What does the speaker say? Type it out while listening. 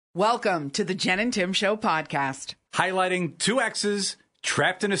Welcome to the Jen and Tim Show podcast. Highlighting two exes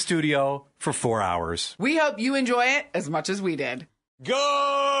trapped in a studio for 4 hours. We hope you enjoy it as much as we did.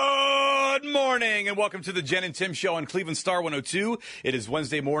 Good morning and welcome to the Jen and Tim Show on Cleveland Star 102. It is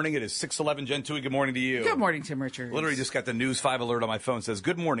Wednesday morning. It is 6:11. Jen Tui, good morning to you. Good morning, Tim Richards. Literally just got the News 5 alert on my phone. It says,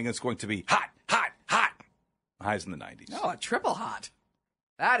 good morning. It's going to be hot, hot, hot. Highs in the 90s. Oh, triple hot.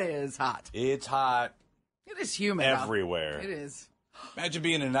 That is hot. It's hot. It is humid everywhere. It is. Imagine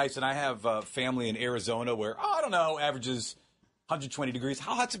being in nice, and I have family in Arizona where, I don't know, averages 120 degrees.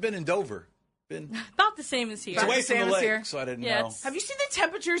 How hot's it been in Dover? Been about the same as here. It's away from the lake, here. so I didn't know. Have you seen the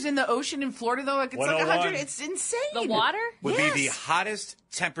temperatures in the ocean in Florida, though? Like, it's like 100. It's insane. The water? Would be the hottest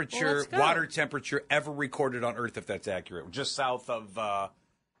temperature, water temperature ever recorded on Earth, if that's accurate. Just south of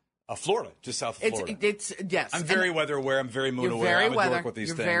Florida. Just south of Florida. Yes. I'm very weather aware. I'm very moon aware. Very I'm a dork with these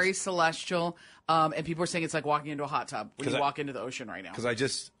You're things. very celestial. And people are saying it's like walking into a hot tub when you walk into the ocean right now.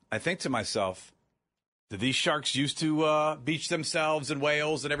 Because I think to myself, do these sharks used to beach themselves in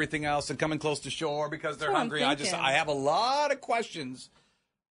whales and everything else and coming close to shore because they're hungry? I have a lot of questions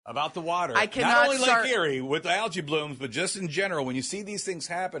about the water. I cannot Not only Lake Erie with the algae blooms, but just in general, when you see these things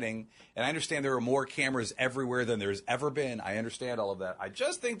happening, and I understand there are more cameras everywhere than there's ever been. I understand all of that. I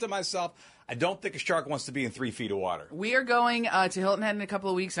just think to myself, I don't think a shark wants to be in 3 feet of water. We are going to Hilton Head in a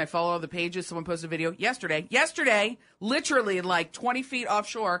couple of weeks, and I follow all the pages. Someone posted a video yesterday, literally like 20 feet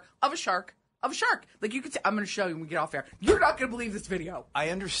offshore of a shark. Like, you could I'm going to show you when we get off air. You're not going to believe this video. I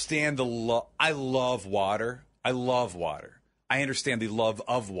understand I love water. I love water. I understand the love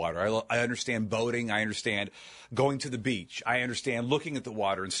of water. I understand boating. I understand going to the beach. I understand looking at the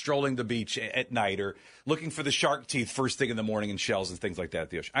water and strolling the beach at night or looking for the shark teeth first thing in the morning and shells and things like that at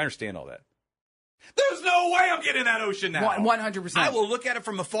the ocean. I understand all that. There's no way I'm getting in that ocean now. 100%. I will look at it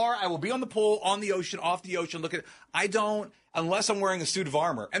from afar. I will be on the pool, on the ocean, off the ocean. Look at it. I don't, unless I'm wearing a suit of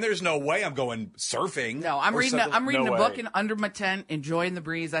armor. And there's no way I'm going surfing. No, I'm reading a book under my tent, enjoying the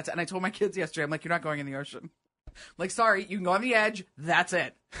breeze. And I told my kids yesterday, I'm like, you're not going in the ocean. I'm like, sorry, you can go on the edge. That's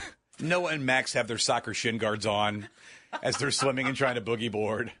it. Noah and Max have their soccer shin guards on as they're swimming and trying to boogie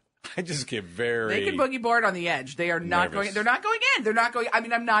board. I just get very... They can boogie board on the edge. They are not going... They're not going in. They're not going... I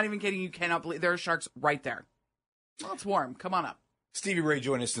mean, I'm not even kidding. You cannot believe... There are sharks right there. Well, it's warm. Come on up. Stevie Ray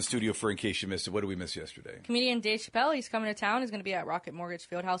joined us in the studio for In Case You Missed It. What did we miss yesterday? Comedian Dave Chappelle, he's coming to town. He's going to be at Rocket Mortgage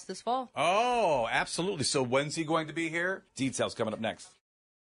Fieldhouse this fall. Oh, absolutely. So when's he going to be here? Details coming up next.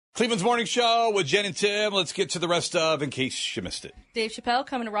 Cleveland's Morning Show with Jen and Tim. Let's get to the rest of In Case You Missed It. Dave Chappelle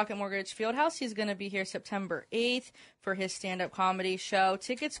coming to Rocket Mortgage Fieldhouse. He's going to be here September 8th for his stand-up comedy show.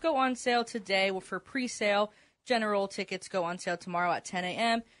 Tickets go on sale today for pre-sale. General tickets go on sale tomorrow at 10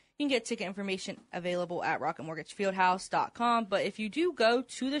 a.m. You can get ticket information available at rocketmortgagefieldhouse.com. But if you do go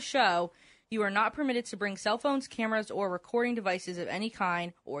to the show, you are not permitted to bring cell phones, cameras, or recording devices of any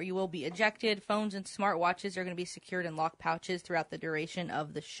kind, or you will be ejected. Phones and smartwatches are going to be secured in locked pouches throughout the duration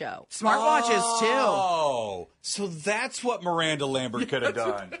of the show. Smartwatches, too. Oh, so that's what Miranda Lambert could have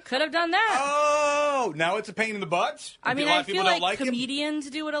done. Could have done that. Oh, now it's a pain in the butt? I mean, I feel like comedians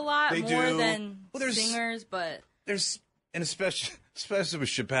do it a lot They more do. than singers, but... There's, and especially with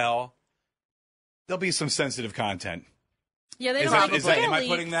Chappelle, there'll be some sensitive content. Yeah, they am I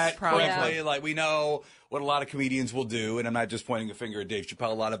putting that correctly? Yeah. Like, we know what a lot of comedians will do, and I'm not just pointing a finger at Dave Chappelle.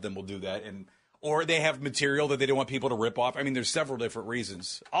 A lot of them will do that, or they have material that they don't want people to rip off. I mean, there's several different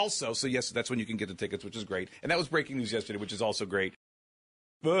reasons. Also, so yes, that's when you can get the tickets, which is great. And that was breaking news yesterday, which is also great.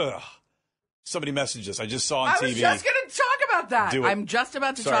 Ugh. Somebody messaged us. I just saw on TV. I was just going to talk about that. Do it. I'm just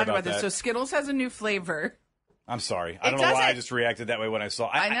about to Sorry talk about about this. that. So Skittles has a new flavor. I'm sorry. I don't know why I just reacted that way when I saw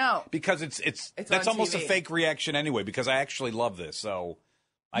it. I know. Because it's that's almost TV. a fake reaction anyway, because I actually love this. So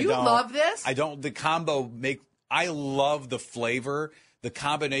You love this? I don't. The combo I love the flavor. The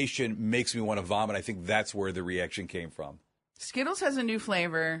combination makes me want to vomit. I think that's where the reaction came from. Skittles has a new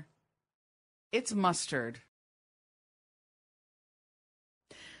flavor. It's mustard.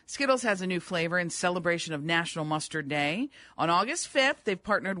 Skittles has a new flavor in celebration of National Mustard Day. On August 5th, they've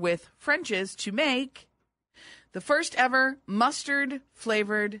partnered with French's to make the first ever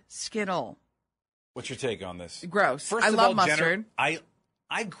mustard-flavored Skittle. What's your take on this? Gross. First I of love all, mustard.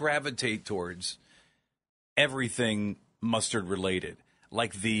 I gravitate towards everything mustard related.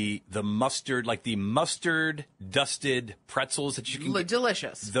 Like the mustard, dusted pretzels that you can get.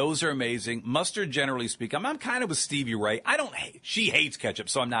 Delicious. Those are amazing. Mustard, generally speaking, I'm kind of with Stevie Ray. She hates ketchup,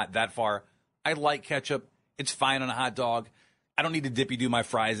 so I'm not that far. I like ketchup. It's fine on a hot dog. I don't need to do my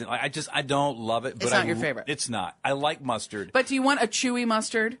fries. I don't love it. But it's not your favorite. It's not. I like mustard. But do you want a chewy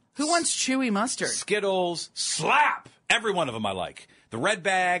mustard? Who wants chewy mustard? Skittles, slap. Every one of them I like. The red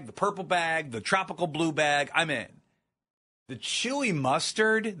bag, the purple bag, the tropical blue bag, I'm in. The chewy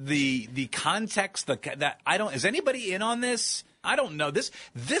mustard, the context, that I don't. Is anybody in on this? I don't know. This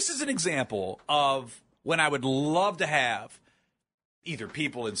is an example of when I would love to have either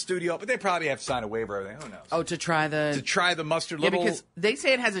people in studio, but they probably have to sign a waiver or everything. Who knows? Oh, to try the mustard. Yeah, because they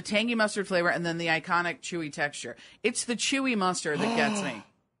say it has a tangy mustard flavor and then the iconic chewy texture. It's the chewy mustard that gets me.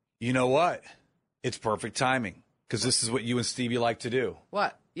 You know what? It's perfect timing because this is what you and Stevie like to do.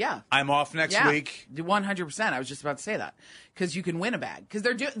 What? Yeah. I'm off next week. 100%. I was just about to say that because you can win a bag because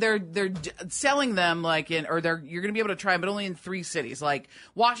they're selling them you're going to be able to try them, but only in 3 cities like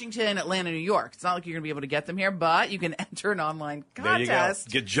Washington, Atlanta, New York. It's not like you're going to be able to get them here, but you can enter an online contest. There you go.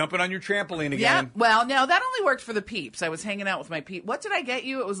 Get jumping on your trampoline again. Yeah. Well, no, that only worked for the peeps. I was hanging out with my peep. What did I get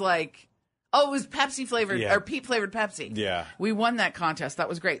you? It was like, it was Pepsi flavored or peep flavored Pepsi. Yeah. We won that contest. That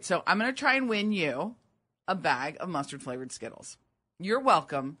was great. So I'm going to try and win you a bag of mustard flavored Skittles. You're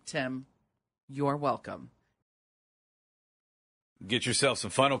welcome, Tim. You're welcome. Get yourself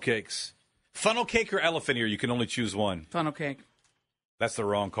some funnel cakes. Funnel cake or elephant ear, you can only choose one. Funnel cake. That's the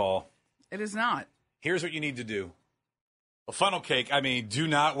wrong call. It is not. Here's what you need to do. A funnel cake, do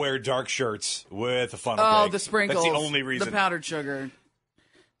not wear dark shirts with a funnel cake. Oh, the sprinkles. That's the only reason. The powdered sugar.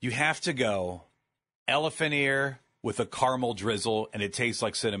 You have to go elephant ear with a caramel drizzle, and it tastes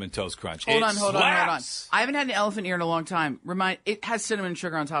like Cinnamon Toast Crunch. Hold on. I haven't had an elephant ear in a long time. It has cinnamon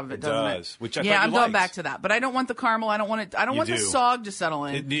sugar on top of it, doesn't it? It does. Which I I'm liked. going back to that. But I don't want the caramel. I don't want it. I don't want the sog to settle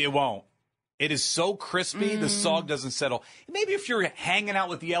in. It won't. It is so crispy, the sog doesn't settle. Maybe if you're hanging out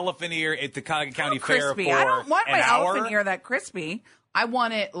with the elephant ear at the County Fair for I don't want an my hour. elephant ear that crispy. I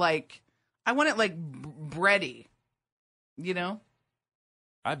want it bready. You know?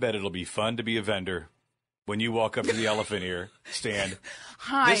 I bet it'll be fun to be a vendor when you walk up to the elephant ear stand.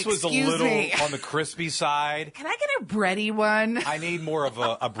 Hi, this was a little on the crispy side. Can I get a bready one? I need more of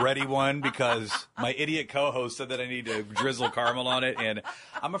a bready one because my idiot co-host said that I need to drizzle caramel on it, and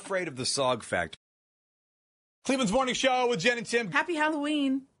I'm afraid of the sog factor. Cleveland's Morning Show with Jen and Tim. Happy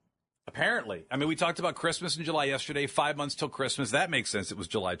Halloween. Apparently. We talked about Christmas in July yesterday, 5 months till Christmas. That makes sense. It was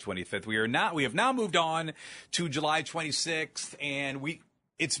July 25th. We have now moved on to July 26th, and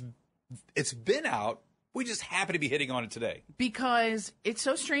it's been out. We just happen to be hitting on it today. Because it's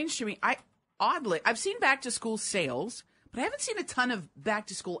so strange to me. I've seen back to school sales, but I haven't seen a ton of back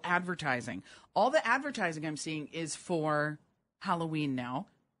to school advertising. All the advertising I'm seeing is for Halloween now.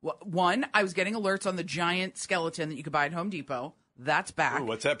 One, I was getting alerts on the giant skeleton that you could buy at Home Depot. That's back. Ooh,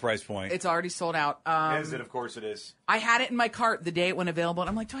 what's that price point? It's already sold out. Is it? Of course it is. I had it in my cart the day it went available, and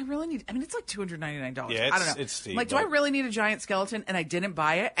I'm like, do I really need... it's like $299. Yeah, I don't know. It's steep. I'm like, do I really need a giant skeleton? And I didn't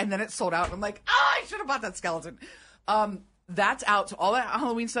buy it, and then it sold out, and I'm like, I should have bought that skeleton. That's out. So all that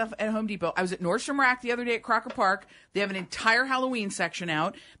Halloween stuff at Home Depot. I was at Nordstrom Rack the other day at Crocker Park. They have an entire Halloween section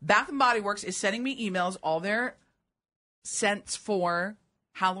out. Bath & Body Works is sending me emails, all their scents for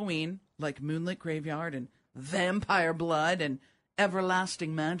Halloween, like Moonlit Graveyard and Vampire Blood and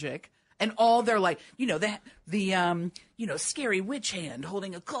Everlasting Magic, and all their the scary witch hand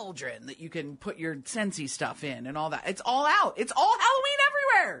holding a cauldron that you can put your Scentsy stuff in and all that. It's all out. It's all Halloween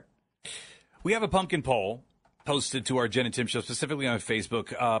everywhere. We have a pumpkin poll posted to our Jen and Tim show, specifically on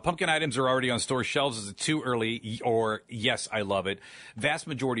Facebook. Pumpkin items are already on store shelves. Is it too early? Or, yes, I love it. Vast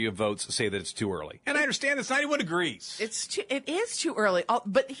majority of votes say that it's too early. And I understand that 91 agrees. It is too early.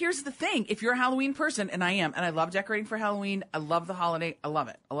 But here's the thing. If you're a Halloween person, and I am, and I love decorating for Halloween, I love the holiday, I love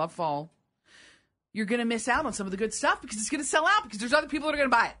it. I love fall. You're going to miss out on some of the good stuff because it's going to sell out because there's other people that are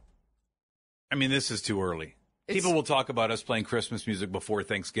going to buy it. This is too early. People will talk about us playing Christmas music before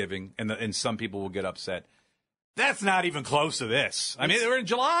Thanksgiving, and some people will get upset. That's not even close to this. We're in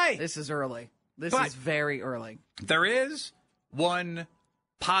July. This is early. This is very early. There is one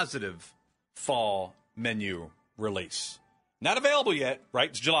positive fall menu release. Not available yet, right?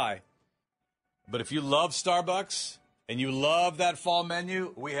 It's July. But if you love Starbucks and you love that fall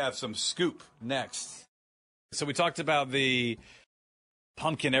menu, we have some scoop next. So we talked about the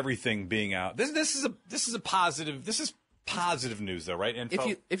pumpkin everything being out. This is a positive. This is positive news, though, right?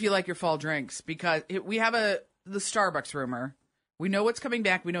 Info? If you like your fall drinks, because we have the Starbucks rumor. We know what's coming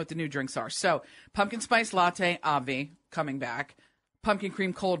back. We know what the new drinks are. So, pumpkin spice latte, Avi, coming back. Pumpkin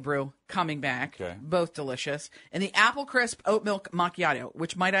cream cold brew, coming back. Okay. Both delicious. And the apple crisp oat milk macchiato,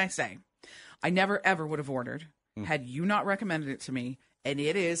 which, might I say, I never, ever would have ordered had you not recommended it to me. And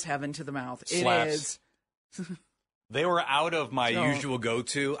it is heaven to the mouth. Slaps. It is. They were out of my usual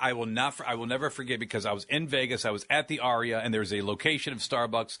go-to. I will never forget because I was in Vegas. I was at the Aria, and there's a location of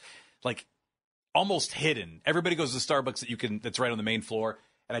Starbucks, almost hidden. Everybody goes to Starbucks that's right on the main floor.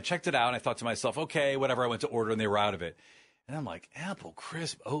 And I checked it out, and I thought to myself, okay, whatever. I went to order, and they were out of it. And I'm like, apple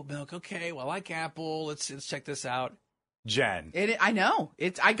crisp oat milk. Okay, well, I like apple. Let's check this out. Jen. I know.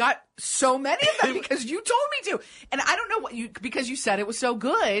 I got so many of them because you told me to. And I don't know because you said it was so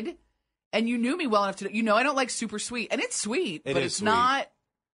good and you knew me well enough to I don't like super sweet. And it's sweet, but it's sweet. Not,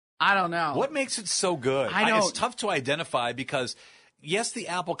 I don't know. What makes it so good? It's tough to identify because, yes, the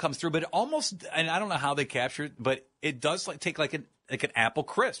apple comes through, but it almost, and I don't know how they capture it, but it does take like an apple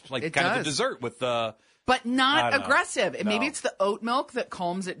crisp, like kind of a dessert with the... But not aggressive. And maybe it's the oat milk that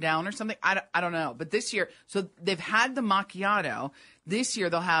calms it down or something. I don't know. But this year, so they've had the macchiato. This year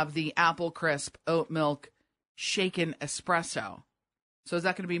they'll have the apple crisp oat milk shaken espresso. So is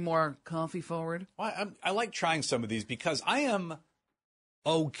that going to be more coffee forward? Well, I like trying some of these because I am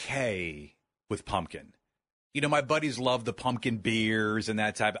okay with pumpkin. My buddies love the pumpkin beers and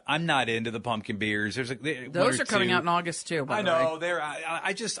that type. I'm not into the pumpkin beers. Those are coming out in August too. By the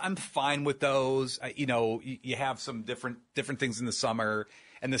way. I'm fine with those. You have some different things in the summer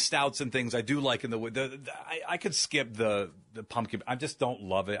and the stouts and things I do like in I could skip the pumpkin. I just don't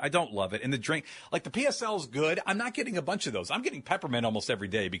love it. I don't love it. And the drink, like the PSL is good. I'm not getting a bunch of those. I'm getting peppermint almost every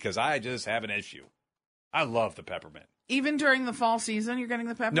day because I just have an issue. I love the peppermint. Even during the fall season, you're getting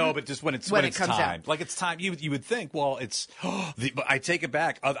the peppermint? No, but just when it's comes time. out. Like it's time. You would think, well, it's but I take it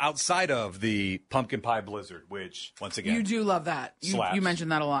back. Outside of the pumpkin pie blizzard, which once again, you do love that. You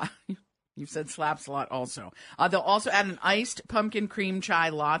mentioned that a lot. You've said slaps a lot also. They'll also add an iced pumpkin cream tea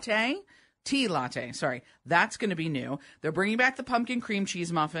latte. Sorry, that's going to be new. They're bringing back the pumpkin cream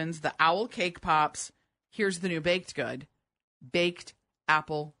cheese muffins, the owl cake pops. Here's the new baked good, baked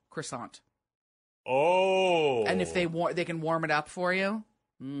apple croissant. Oh, and if they can warm it up for you.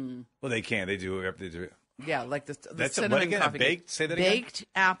 Well, they can. They do it. Yeah, like the That's cinnamon what again? coffee. Say that baked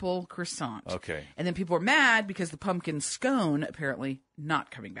apple croissant. Okay. And then people are mad because the pumpkin scone apparently not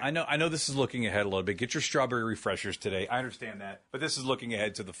coming back. I know this is looking ahead a little bit. Get your strawberry refreshers today. I understand that. But this is looking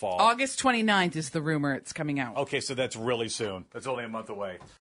ahead to the fall. August 29th is the rumor it's coming out. Okay, so that's really soon. That's only a month away.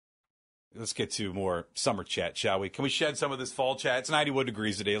 Let's get to more summer chat, shall we? Can we shed some of this fall chat? It's 91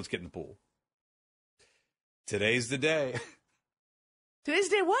 degrees today. Let's get in the pool. Today's the day. Today's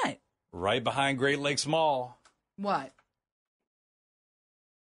the day what? Right behind Great Lakes Mall. What?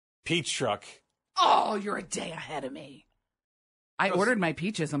 Peach truck. Oh, you're a day ahead of me. I ordered my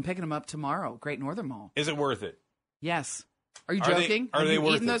peaches. I'm picking them up tomorrow. Great Northern Mall. Is it worth it? Yes. Are you joking? Are they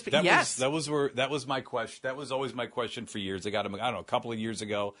worth it? Yes. That was my question. That was always my question for years. I got them, a couple of years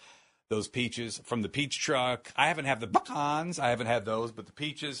ago. Those peaches from the peach truck. I haven't had the pecans. I haven't had those, but the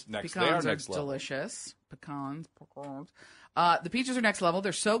peaches next. They are next level. Delicious. Pecans. The peaches are next level.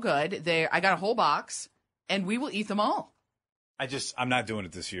 They're so good. I got a whole box, and we will eat them all. I'm not doing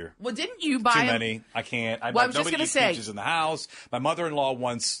it this year. Well, didn't you buy too many? I can't. I was just going to say, peaches in the house. My mother-in-law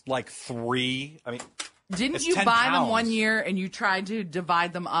wants like 3. I mean, didn't you buy them one year and you tried to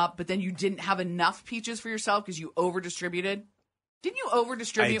divide them up, but then you didn't have enough peaches for yourself because you over-distributed? Didn't you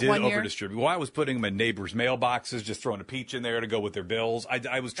over-distribute one year? I did over-distribute. Well, I was putting them in neighbors' mailboxes, just throwing a peach in there to go with their bills.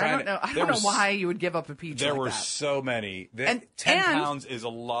 I was trying to... I don't know why you would give up a peach There like were that. so many. 10 pounds is a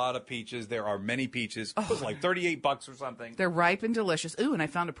lot of peaches. There are many peaches. It was like $38 or something. They're ripe and delicious. Ooh, and I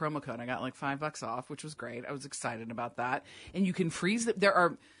found a promo code. I got like $5 off, which was great. I was excited about that. And you can freeze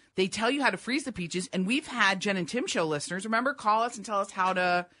them. They tell you how to freeze the peaches, and we've had Jen and Tim Show listeners, remember, call us and tell us how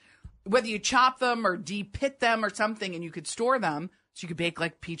to... Whether you chop them or de-pit them or something, and you could store them... So you could bake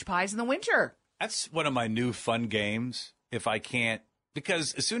like peach pies in the winter. That's one of my new fun games. If I can't,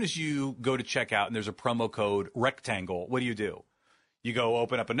 because as soon as you go to checkout and there's a promo code rectangle, what do? You go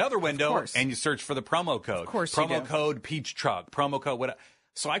open up another window and you search for the promo code. Of course, promo code peach truck. Promo code what?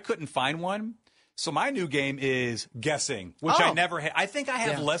 So I couldn't find one. So my new game is guessing, which I never had. I think I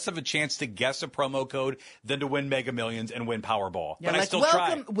have less of a chance to guess a promo code than to win Mega Millions and win Powerball. Yeah, but like I still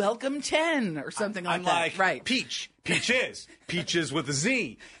try. Welcome 10 or something like that. Like, right. Peaches with a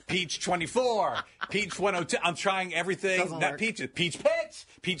Z, Peach 24, Peach 102. I'm trying everything. That peaches, peach pit,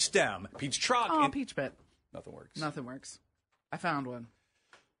 peach stem, peach truck. Oh, peach pit. Nothing works. Nothing works. I found one.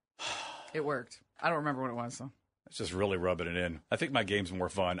 It worked. I don't remember what it was though. It's just really rubbing it in. I think my game's more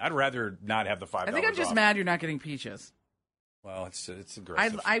fun. I'd rather not have the $5. I think I'm just mad you're not getting peaches. Well, it's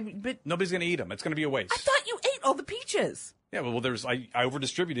aggressive. But nobody's going to eat them. It's going to be a waste. I thought you ate all the peaches. Yeah, well, I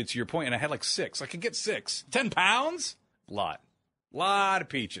over-distributed to your point, and I had like 6. I could get 6. 10 pounds? Lot of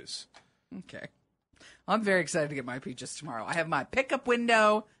peaches. Okay. I'm very excited to get my peaches tomorrow. I have my pickup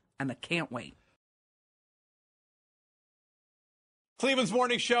window, and I can't wait. Cleveland's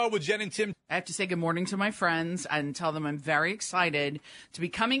Morning Show with Jen and Tim. I have to say good morning to my friends and tell them I'm very excited to be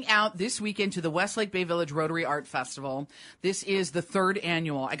coming out this weekend to the Westlake Bay Village Rotary Art Festival. This is the 3rd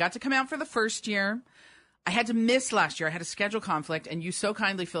annual. I got to come out for the first year. I had to miss last year. I had a schedule conflict, and you so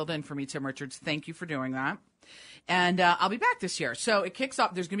kindly filled in for me, Tim Richards. Thank you for doing that. And I'll be back this year. So it kicks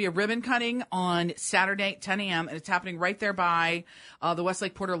off. There's going to be a ribbon cutting on Saturday at 10 a.m. And it's happening right there by the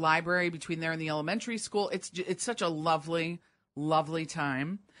Westlake Porter Library, between there and the elementary school. It's such a lovely, lovely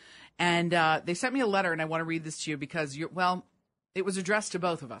time. And they sent me a letter, and I want to read this to you because, it was addressed to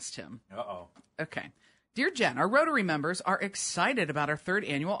both of us, Tim. Uh-oh. Okay. Dear Jen, our Rotary members are excited about our 3rd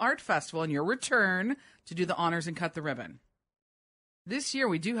annual art festival and your return to do the honors and cut the ribbon. This year,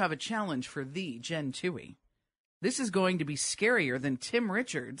 we do have a challenge for thee, Jen Toohey. This is going to be scarier than Tim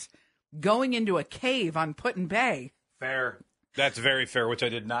Richards going into a cave on Put-in Bay. Fair. That's very fair, which I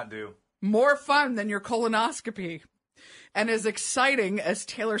did not do. More fun than your colonoscopy. And as exciting as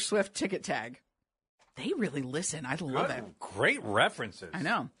Taylor Swift ticket tag. They really listen. I love it. Great references. I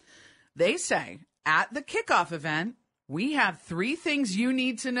know. They say, at the kickoff event, we have 3 things you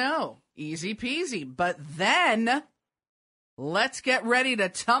need to know. Easy peasy. But then, let's get ready to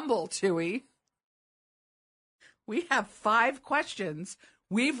tumble, Toohey. We have 5 questions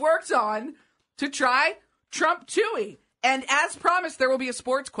we've worked on to try Trump Toohey. And as promised, there will be a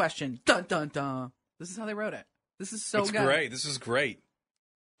sports question. Dun, dun, dun. This is how they wrote it. This is so good. Great. This is great.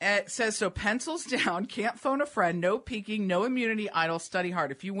 It says, so pencils down, can't phone a friend, no peeking, no immunity idle, study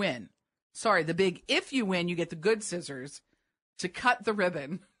hard if you win. Sorry, the big if you win, you get the good scissors to cut the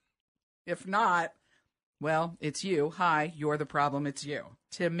ribbon. If not, well, it's you. Hi, you're the problem. It's you.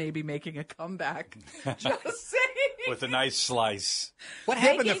 Tim may be making a comeback. Just saying. With a nice slice. What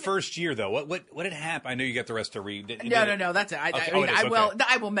happened the first year, though? What had happened? I know you got the rest to read. No. That's it. Okay.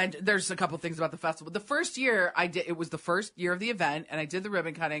 I will mention. There's a couple things about the festival. The first year I did, it was the first year of the event, and I did the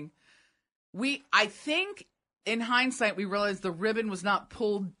ribbon cutting. I think, in hindsight, we realized the ribbon was not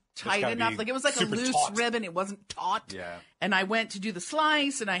pulled tight enough. Like, it was like a loose ribbon. It wasn't taut. Yeah. And I went to do the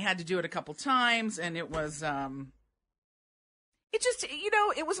slice, and I had to do it a couple times, and it was. It just,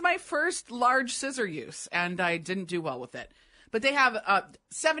 it was my first large scissor use, and I didn't do well with it. But they have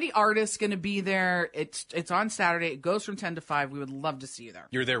 70 artists going to be there. It's on Saturday. It goes from 10 to 5. We would love to see you there.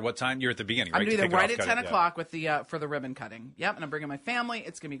 You're there what time? You're at the beginning, right? I'm going to be there right at 10 o'clock with for the ribbon cutting. Yep, and I'm bringing my family.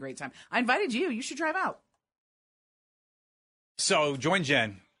 It's going to be a great time. I invited you. You should drive out. So join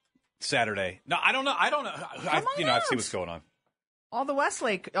Jen Saturday. No, I don't know. I see what's going on.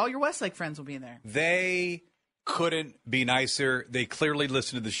 All your Westlake friends will be in there. They couldn't be nicer. They clearly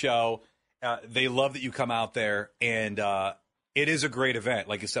listen to the show. They love that you come out there, and it is a great event.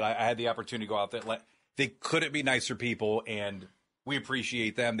 Like I said, I had the opportunity to go out there. They couldn't be nicer people, and we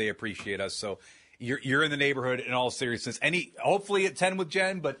appreciate them. They appreciate us. So you're in the neighborhood in all seriousness. Hopefully at 10 with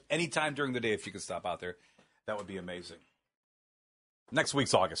Jen, but anytime during the day, if you could stop out there, that would be amazing. Next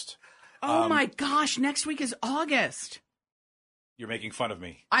week's August. Oh my gosh, next week is August. You're making fun of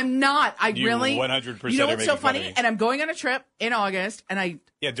me. I'm not. You really 100%. You know what's so fun funny? And I'm going on a trip in August, and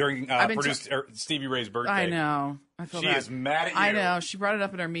during Stevie Ray's birthday. I know. I feel bad. She is mad at you. I know. She brought it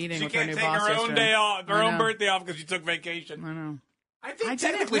up in our meeting with her new boss. She can't take her own day off, her own birthday off because she took vacation. I know. I think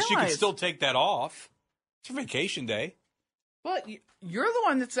technically she could still take that off. It's her vacation day. Well, you're the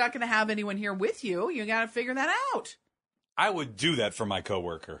one that's not going to have anyone here with you. You got to figure that out. I would do that for my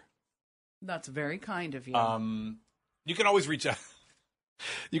coworker. That's very kind of you. You can always reach out.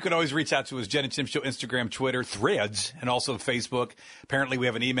 You can always reach out to us, Jen and Tim Show, Instagram, Twitter, Threads, and also Facebook. Apparently, we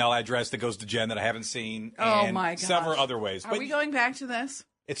have an email address that goes to Jen that I haven't seen. Oh, my gosh. Several other ways. Are we going back to this?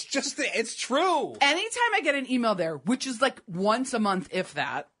 It's it's true. Anytime I get an email there, which is like once a month, if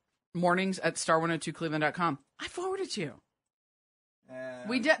that, mornings at star102cleveland.com, I forward it to you.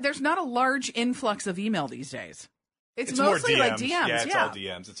 There's not a large influx of email these days. It's mostly more DMs. Like DMs. Yeah, it's all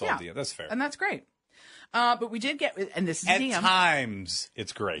DMs. It's all DMs. That's fair. And that's great. But we did get, and this is a DM. At times,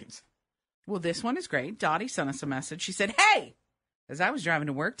 it's great. Well, this one is great. Dottie sent us a message. She said, hey, as I was driving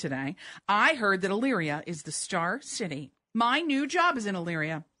to work today, I heard that Elyria is the Star City. My new job is in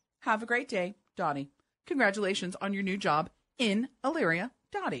Elyria. Have a great day, Dottie. Congratulations on your new job in Elyria,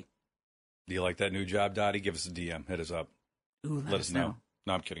 Dottie. Do you like that new job, Dottie? Give us a DM. Hit us up. Ooh, let us know.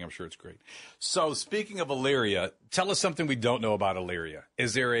 No, I'm kidding. I'm sure it's great. So speaking of Elyria, tell us something we don't know about Elyria.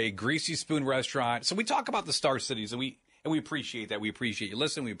 Is there a Greasy Spoon restaurant? So we talk about the Star Cities, and we appreciate that. We appreciate you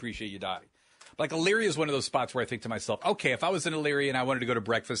listening. We appreciate you, Dottie. Like, Elyria is one of those spots where I think to myself, okay, if I was in Elyria and I wanted to go to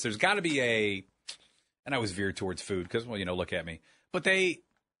breakfast, there's got to be and I was veered towards food because, well, look at me. But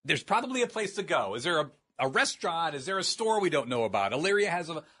there's probably a place to go. Is there a restaurant? Is there a store we don't know about? Elyria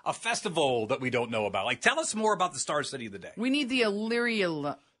has a festival that we don't know about. Like, tell us more about the Star City of the day. We need the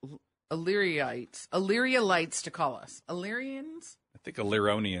Elyrialites to call us. Illyrians? I think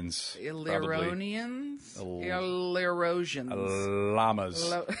Illyronians. Illyronians? Illyrosians.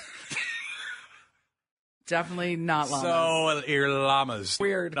 Llamas. Definitely not llamas. So, ear llamas.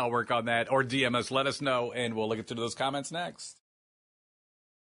 Weird. I'll work on that. Or DM us, let us know, and we'll look into those comments next.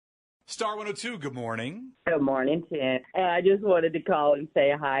 Star 102, good morning. Good morning, Tim. I just wanted to call and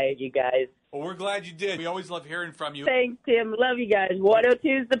say hi, you guys. Well, we're glad you did. We always love hearing from you. Thanks, Tim. Love you guys.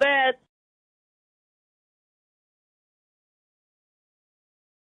 102's the best.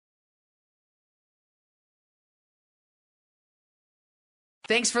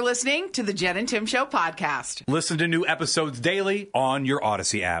 Thanks for listening to the Jen and Tim Show podcast. Listen to new episodes daily on your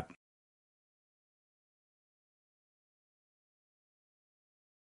Odyssey app.